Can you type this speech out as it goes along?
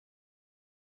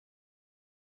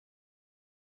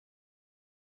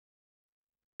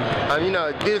You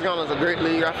know, Adidas Gauntlet is a great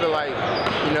league. I feel like,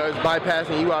 you know, it's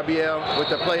bypassing URBL with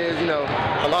the players. You know,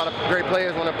 a lot of great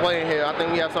players want to play in here. I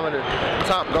think we have some of the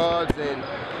top guards and,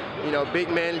 you know, big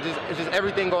men. It's just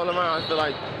everything going around. I feel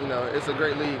like, you know, it's a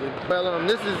great league. Well,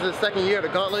 this is the second year of the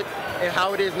Gauntlet, and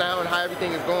how it is now and how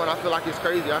everything is going, I feel like it's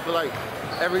crazy. I feel like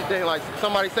everything, like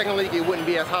somebody's second league, it wouldn't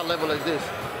be as high level as this.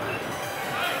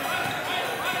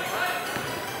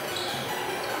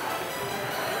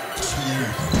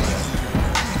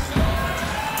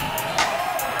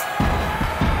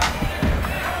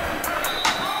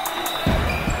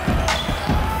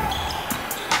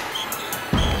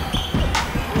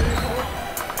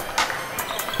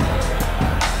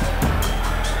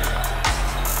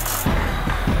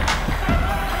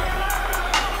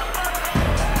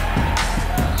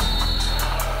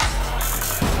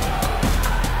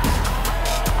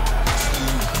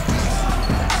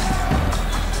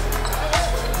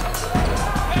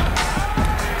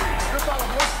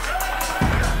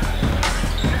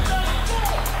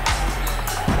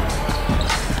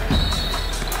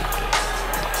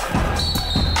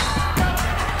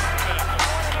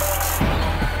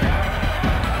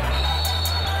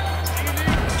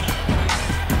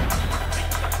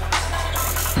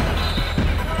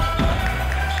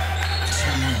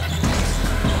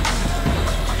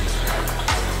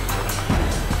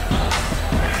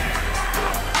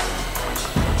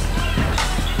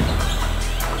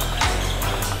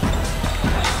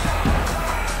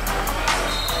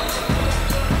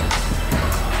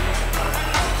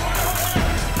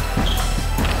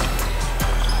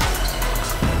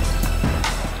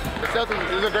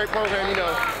 Celtics is a great program, you know.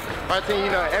 Our team,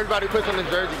 you know, everybody puts on the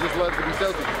jersey just loves to be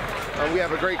Celtics. We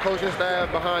have a great coaching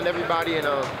staff behind everybody, and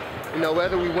you know,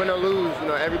 whether we win or lose, you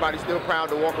know, everybody's still proud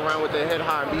to walk around with their head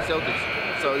high and be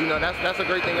Celtics. So, you know, that's a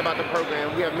great thing about the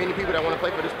program. We have many people that want to play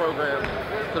for this program,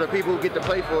 so the people who get to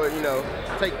play for it, you know,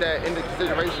 take that into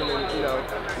consideration and, you know,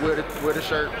 wear the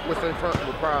shirt, what's in front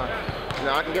with pride. You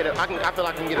know, I feel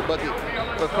like I can get a bucket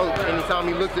for Coach anytime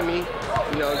he looks at me.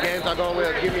 You know, games I go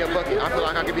with, give me a bucket. I feel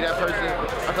like I can be that person.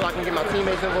 I feel like I can get my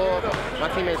teammates involved. My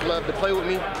teammates love to play with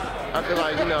me. I feel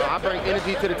like, you know, I bring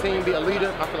energy to the team, be a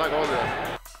leader. I feel like all of that.